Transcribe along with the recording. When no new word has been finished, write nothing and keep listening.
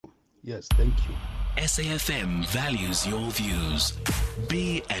Yes, thank you. SAFM values your views.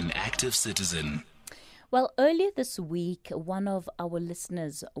 Be an active citizen. Well, earlier this week, one of our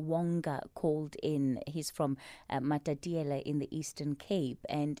listeners, Wonga, called in. He's from Matatiele in the Eastern Cape,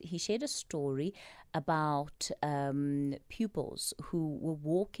 and he shared a story about pupils who were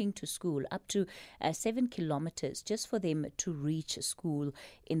walking to school up to 7 kilometres just for them to reach school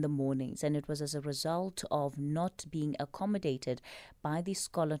in the mornings. And it was as a result of not being accommodated by the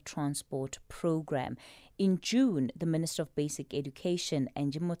scholar transport program. In June, the Minister of Basic Education,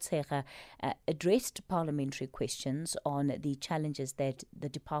 Angie Motshekga, addressed parliamentary questions on the challenges that the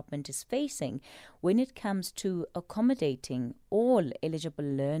department is facing when it comes to accommodating all eligible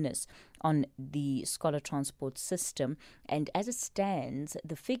learners on the scholar transport system. And as it stands,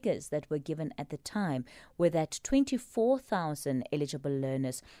 the figures that were given at the time were that 24,000 eligible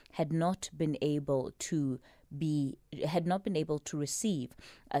learners had not been able to receive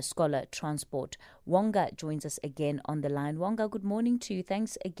a scholar transport. Wonga joins us again on the line. Wonga, good morning to you.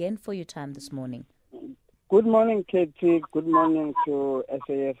 Thanks again for your time this morning. Good morning, Katie. Good morning to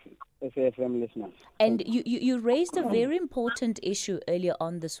SAFM listeners. And you raised a very important issue earlier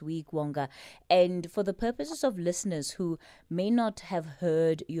on this week, Wonga. And for the purposes of listeners who may not have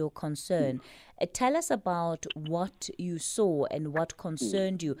heard your concern, tell us about what you saw and what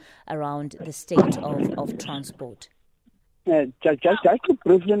concerned you around the state of transport. Just to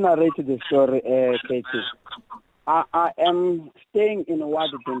briefly narrate the story, Katie. I am staying in Ward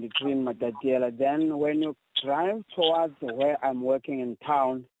 23 in Matatiele. Then when you drive towards where I'm working in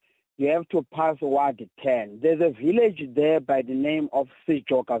town, you have to pass Ward 10. There's a village there by the name of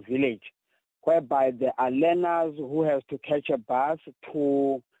Sijoka village, whereby there are learners who have to catch a bus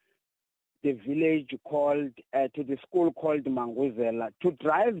to the village to the school called Manguzela. To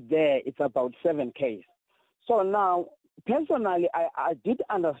drive there, it's about 7 km. So now, personally, I did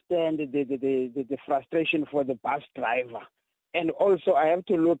understand the frustration for the bus driver. And also, I have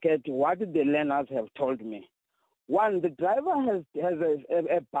to look at what the learners have told me. One, the driver has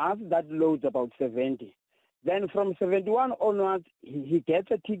a bus that loads about 70. Then from 71 onwards, he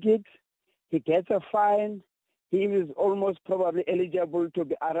gets a ticket, he gets a fine, he is almost probably eligible to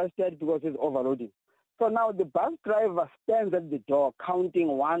be arrested because he's overloading. So now the bus driver stands at the door counting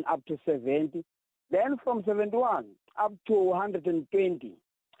 1 up to 70. Then from 71 up to 120,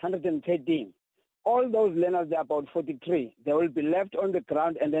 113. All those learners, they're about 43. They will be left on the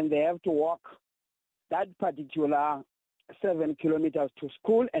ground and then they have to walk that particular 7 kilometers to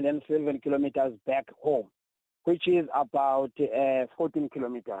school and then 7 kilometers back home, which is about 14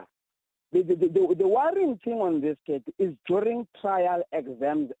 kilometers. The worrying thing on this case is during trial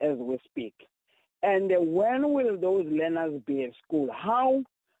exams as we speak. And when will those learners be at school? How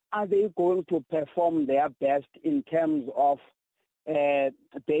are they going to perform their best in terms of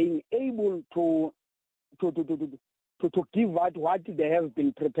being able to give out what they have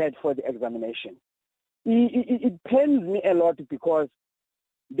been prepared for the examination? It pains me a lot because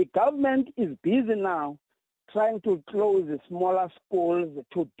the government is busy now trying to close the smaller schools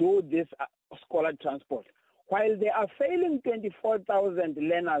to do this scholar transport. While they are failing 24,000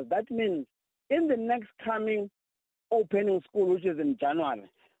 learners, that means in the next coming opening school, which is in January,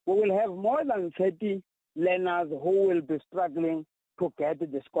 we will have more than 30 learners who will be struggling to get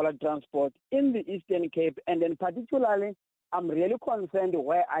the scholar transport in the Eastern Cape. And then particularly, I'm really concerned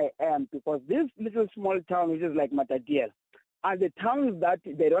where I am because this little small town, which is like Matatiele, are the towns that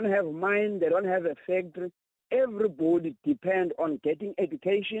they don't have mine, they don't have a factory. Everybody depends on getting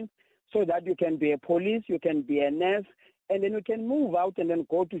education so that you can be a police, you can be a nurse, and then you can move out and then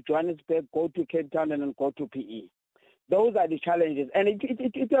go to Johannesburg, go to Cape Town, and then go to PE. Those are the challenges. And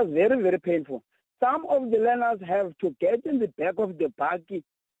it was very, very painful. Some of the learners have to get in the back of the buggy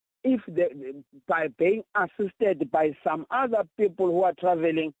by being assisted by some other people who are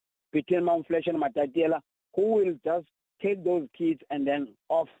traveling between Mount Flesh and Matatiele, who will just take those kids and then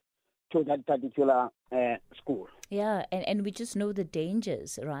off to that particular school. Yeah, and we just know the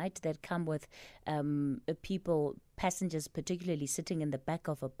dangers, right, that come with passengers particularly sitting in the back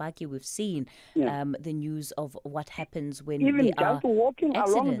of a buggy. We've seen the news of what happens when even there just are walking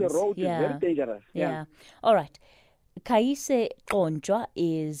accidents. Along the road is very dangerous. Yeah. All right. Kayise Conjwa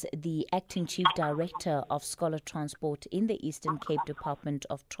is the Acting Chief Director of Scholar Transport in the Eastern Cape Department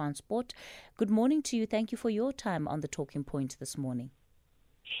of Transport. Good morning to you. Thank you for your time on the Talking Point this morning.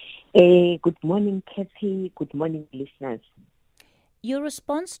 Good morning, Kathy. Good morning, listeners. Your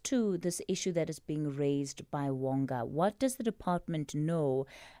response to this issue that is being raised by Wonga, what does the department know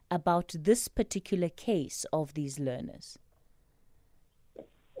about this particular case of these learners?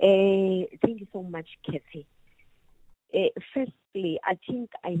 Thank you so much, Kathy. Firstly, I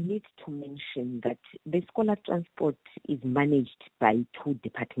think I need to mention that the scholar transport is managed by two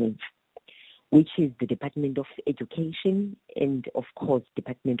departments, which is the Department of Education and, of course,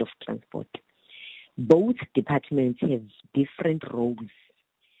 Department of Transport. Both departments have different roles.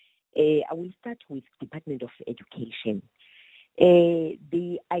 I will start with Department of Education.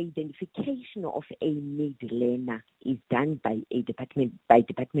 The identification of a need learner is done by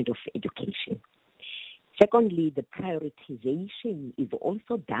Department of Education. Secondly, the prioritization is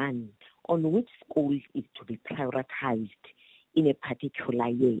also done on which school is to be prioritized in a particular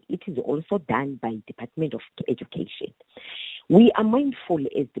year. It is also done by Department of Education. We are mindful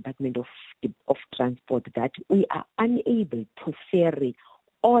as Department of Transport that we are unable to ferry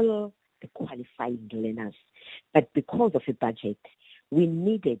all the qualifying learners, but because of a budget, we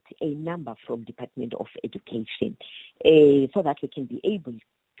needed a number from Department of Education so that we can be able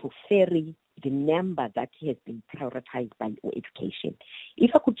to ferry the number that has been prioritized by education.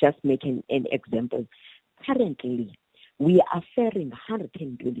 If I could just make an example, currently we are ferrying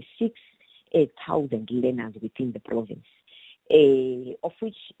 126,000 learners within the province, of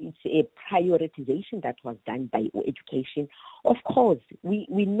which it's a prioritization that was done by education. Of course,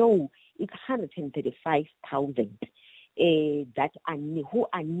 we know it's 135,000 who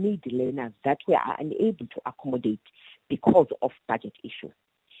are need learners that we are unable to accommodate because of budget issues.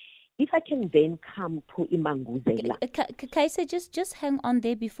 If I can then come to Imanguzela. Kayise, just hang on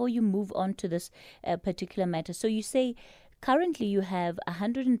there before you move on to this particular matter. So you say currently you have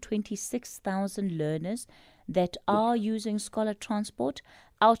 126,000 learners that are using scholar transport,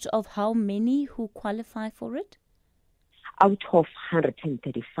 out of how many who qualify for it? Out of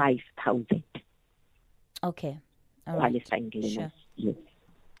 135,000. Okay. All qualifying right. learners. Sure. Yes.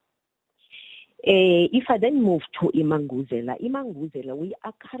 If I then move to Imanguzela, we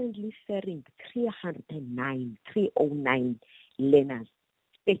are currently serving 309 learners,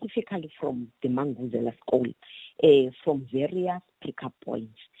 specifically from the Manguzela school, from various pickup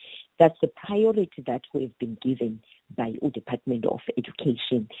points. That's the priority that we've been given by the Department of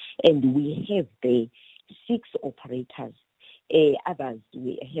Education. And we have the 6 operators. Others,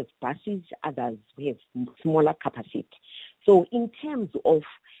 we have buses, others, we have smaller capacity. So in terms of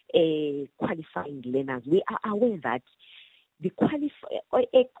qualifying learners, we are aware that a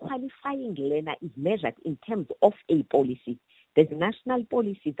qualifying learner is measured in terms of a policy. There's a national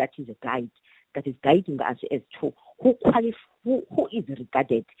policy that is a guide, that is guiding us as to who is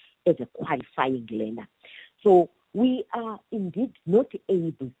regarded as a qualifying learner. So we are indeed not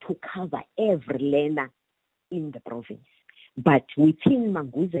able to cover every learner in the province. But within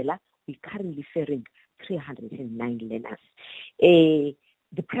Manguzela, we're currently serving 309 learners.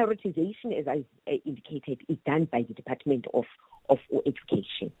 The prioritization, as I indicated, is done by the Department of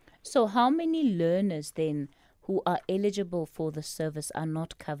Education. So how many learners then who are eligible for the service are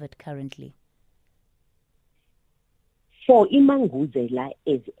not covered currently? For Imanguzela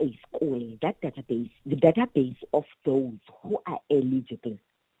as a school, the database of those who are eligible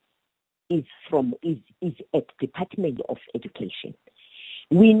is at Department of Education.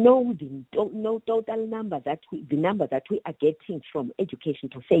 We know the total number that we are getting from education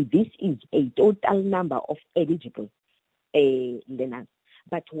to say this is a total number of eligible learners.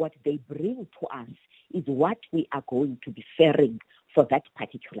 But what they bring to us is what we are going to be ferrying for that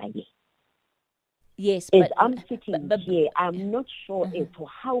particular year. Yes, as I'm sitting here, I'm not sure as to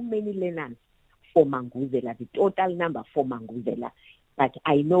how many learners for Manguzela, the total number for Manguzela, but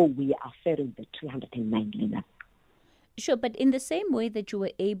I know we are ferrying the 309 learners. Sure, but in the same way that you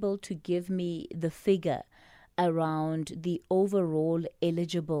were able to give me the figure around the overall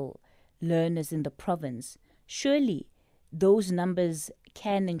eligible learners in the province, surely those numbers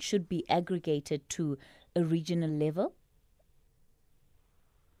can and should be aggregated to a regional level?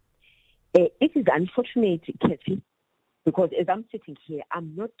 It is unfortunate, Kathy, because as I'm sitting here,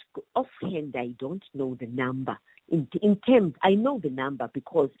 I'm not offhand, I don't know the number. In terms, I know the number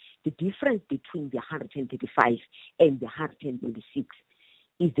because the difference between the 135 and the 126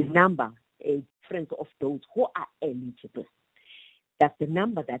 is the number, a difference of those who are eligible. That's the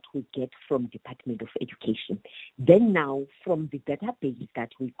number that we get from Department of Education. Then now, from the database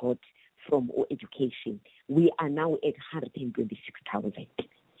that we got from Education, we are now at 126,000.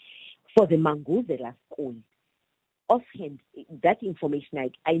 For the Manguzela school, offhand, that information,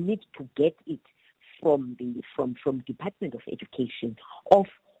 I need to get it from Department of Education of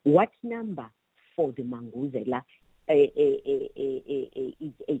what number for the Manguzela is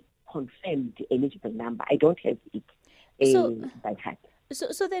a confirmed eligible number. I don't have it by heart.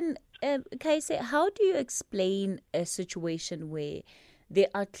 So then, Kayise, how do you explain a situation where there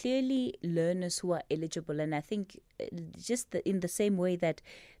are clearly learners who are eligible, and I think in the same way that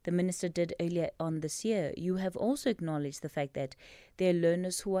the minister did earlier on this year, you have also acknowledged the fact that there are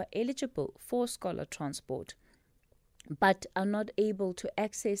learners who are eligible for scholar transport but are not able to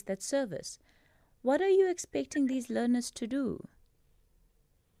access that service. What are you expecting these learners to do?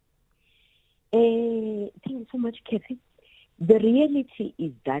 Thank you so much, Kathy. The reality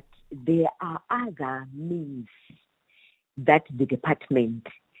is that there are other means that the department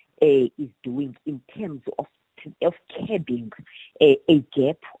is doing in terms of curbing a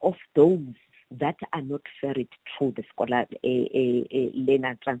gap of those that are not ferried through the scholar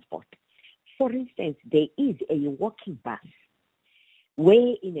learner transport. For instance, there is a walking bus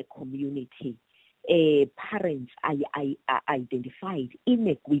where in a community parents are identified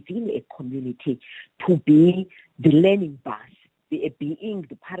within a community to be the learning bus, being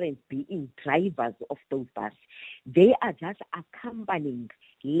the parents, being drivers of those buses. They are just accompanying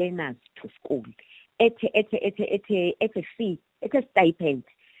learners to school at a fee, at a stipend.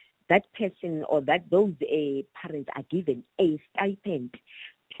 That person or those parents are given a stipend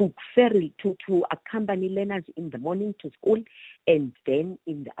to ferry to accompany learners in the morning to school and then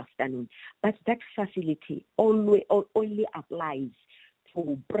in the afternoon. But that facility only applies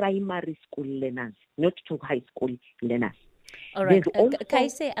to primary school learners, not to high school learners. All right,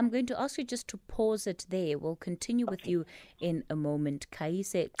 Kayise, I'm going to ask you just to pause it there. We'll continue with you in a moment.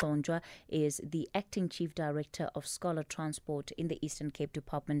 Kayise Conjwa is the Acting Chief Director of Scholar Transport in the Eastern Cape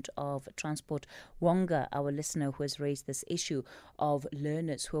Department of Transport. Wonga, our listener who has raised this issue of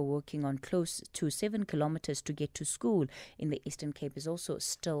learners who are working on close to 7 kilometres to get to school in the Eastern Cape, is also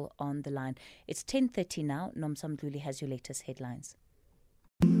still on the line. It's 10:30 now. Nomsa Mdluli has your latest headlines.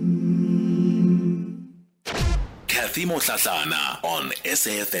 Kathy Motlatlana on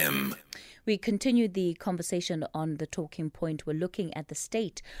SAFM. We continue the conversation on the talking point. We're looking at the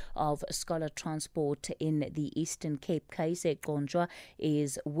state of scholar transport in the Eastern Cape. Kayise Conjwa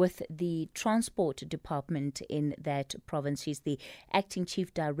is with the Transport Department in that province. She's the Acting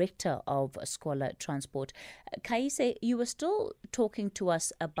Chief Director of Scholar Transport. Kayise, you were still talking to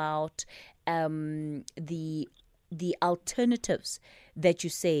us about the alternatives that you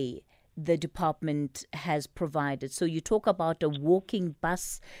say the department has provided. So you talk about a walking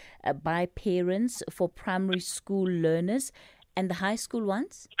bus by parents for primary school learners and the high school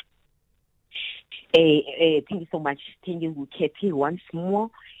ones? Thank you so much. Thank you, Kathy, once more.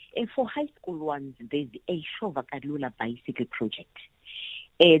 For high school ones, there's a Shovakalula bicycle project.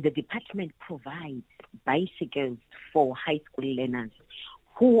 The department provides bicycles for high school learners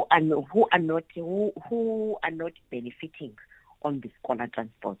who are not benefiting on the scholar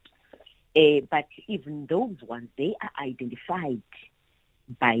transport. But even those ones, they are identified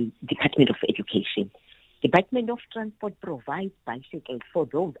by Department of Education. Department of Transport provides bicycles for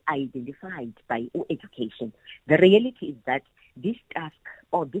those identified by Education. The reality is that this task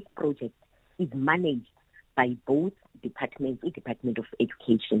or this project is managed by both departments, the Department of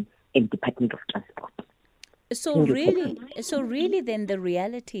Education and Department of Transport. So really then the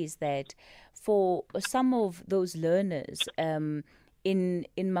reality is that for some of those learners, in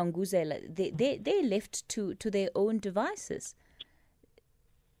Manguzela, they're left to their own devices.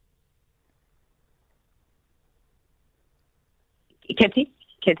 Kathy?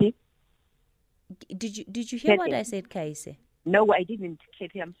 Did you hear what I said, Kayise? No, I didn't,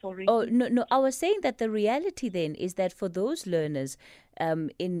 Kathy. I'm sorry. Oh, no. I was saying that the reality then is that for those learners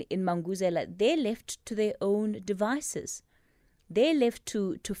in Manguzela, they're left to their own devices. They're left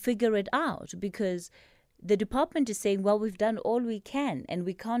to figure it out because the department is saying, well, we've done all we can and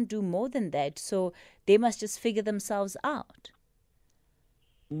we can't do more than that, so they must just figure themselves out.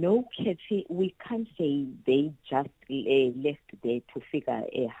 No, Kathy, we can't say they just left there to figure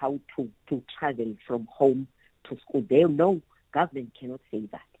how to travel from home to school. No, government cannot say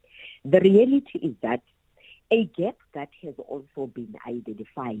that. The reality is that a gap that has also been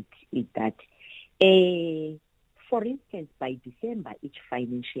identified is that for instance, by December each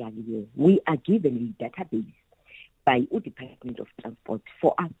financial year, we are given a database by the Department of Transport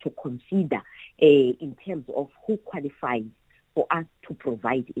for us to consider in terms of who qualifies for us to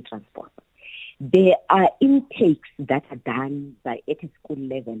provide a transport. There are intakes that are done at a school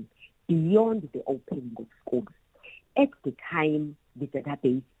level beyond the opening of schools. At the time, the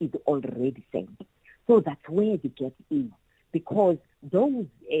database is already sent. So that's where the gap is, because those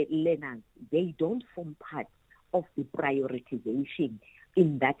learners, they don't form part of the prioritization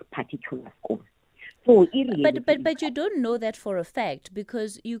in that particular school. So but you don't know that for a fact,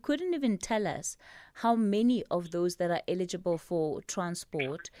 because you couldn't even tell us how many of those that are eligible for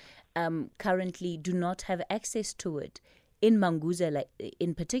transport currently do not have access to it in Manguzela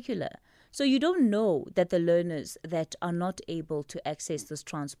in particular. So you don't know that the learners that are not able to access this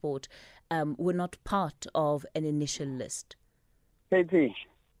transport were not part of an initial list. Katie.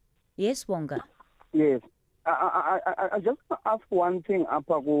 Yes, Wonga. Yes. I just ask one thing,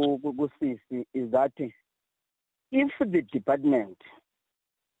 Sisi, is that if the department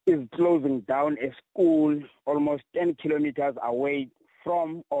is closing down a school almost 10 kilometers away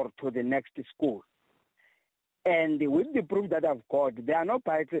from or to the next school, and with the proof that I've got, there are no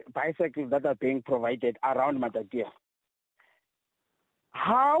bicycles that are being provided around Matatiele.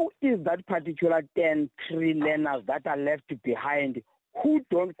 How is that particular 10 learners that are left behind who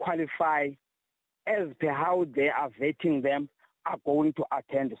don't qualify as per how they are vetting them are going to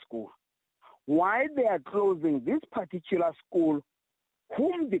attend school? Why they are closing this particular school,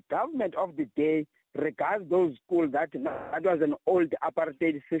 whom the government of the day regards those schools that was an old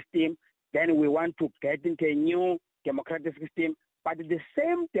apartheid system, then we want to get into a new democratic system. But the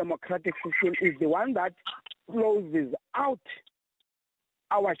same democratic system is the one that closes out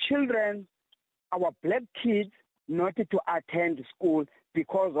our children, our black kids, not to attend school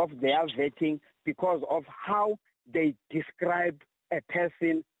because of their vetting, because of how they describe a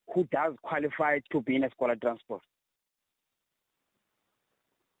person who does qualify to be in a scholar transport.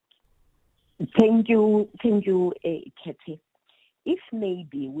 Thank you, Kathy. If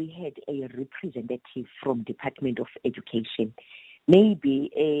maybe we had a representative from Department of Education,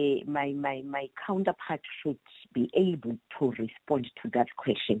 maybe my counterpart should be able to respond to that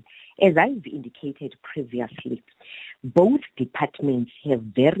question. As I've indicated previously, both departments have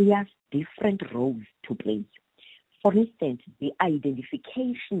various different roles to play. For instance, the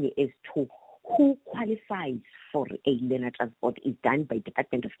identification as to who qualifies for a learner transport is done by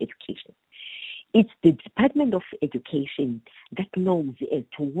Department of Education. It's the Department of Education that knows as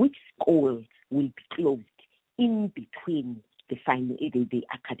to which school will be closed in between the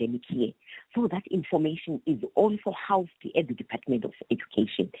academic year. So that information is also housed at the Department of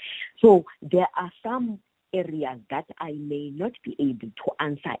Education. So there are some areas that I may not be able to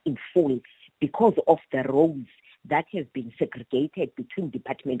answer in full because of the roles that have been segregated between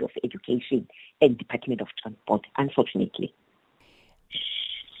Department of Education and Department of Transport, unfortunately.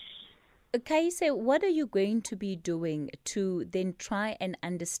 Kayise, what are you going to be doing to then try and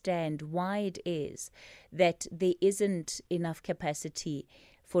understand why it is that there isn't enough capacity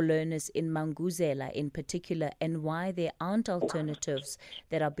for learners in Manguzela in particular, and why there aren't alternatives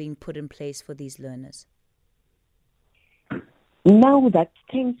that are being put in place for these learners?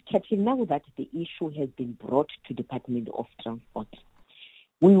 Thanks, Kathy, now that the issue has been brought to Department of Transport,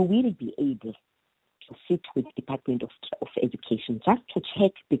 we will be able to sit with Department of Education just to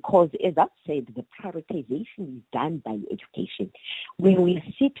check, because as I've said, the prioritization is done by education. We will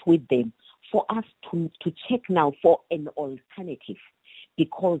sit with them for us to check now for an alternative,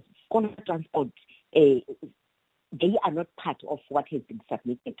 because scholar transport, they are not part of what has been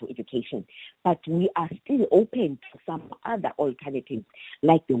submitted to education, but we are still open to some other alternatives,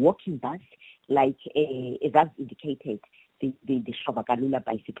 like the walking bus, like as I've indicated, the Shavakalula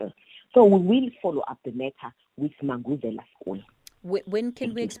bicycle. So we will follow up the matter with Manguzela School. When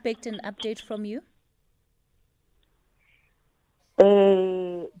can we expect an update from you?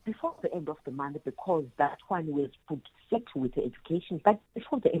 Before the end of the month, because that one will sit with the education. But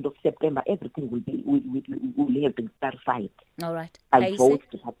before the end of September, everything will have been clarified. All right. By both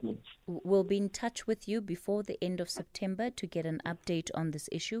departments. We'll be in touch with you before the end of September to get an update on this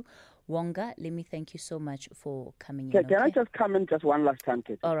issue. Wonga, let me thank you so much for coming in. Can I just comment just one last time,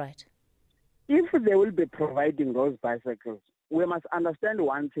 Kate? All right. If they will be providing those bicycles, we must understand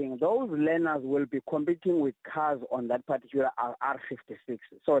one thing. Those learners will be competing with cars on that particular R56.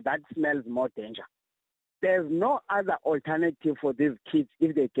 So that smells more danger. There's no other alternative for these kids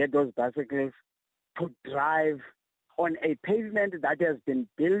if they get those bicycles to drive on a pavement that has been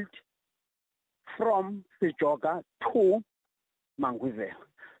built from Sijoga to Manguzela.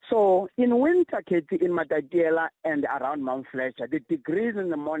 So in winter, Katie, in Matatiele and around Mount Fletcher, the degrees in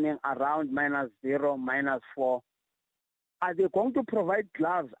the morning around -0, -4. Are they going to provide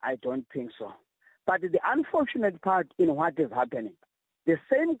gloves? I don't think so. But the unfortunate part in what is happening, the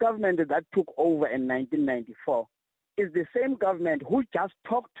same government that took over in 1994 is the same government who just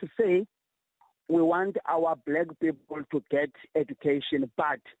talked to say, we want our black people to get education,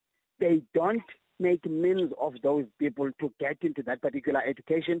 but they don't make means of those people to get into that particular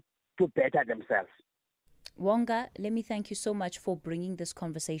education to better themselves. Wonga, let me thank you so much for bringing this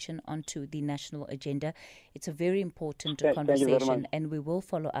conversation onto the national agenda. It's a very important conversation, and we will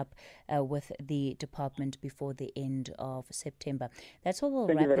follow up with the department before the end of September. That's all. We'll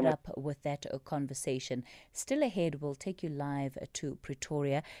wrap it up with that conversation. Still ahead, we'll take you live to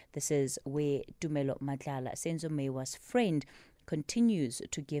Pretoria. This is where Tumelo Madlala, Senzo Mewa's friend, continues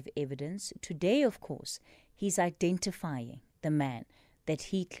to give evidence. Today, of course, he's identifying the man that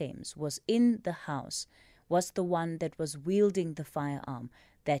he claims was in the house, was the one that was wielding the firearm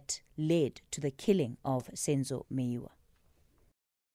that led to the killing of Senzo Mewa.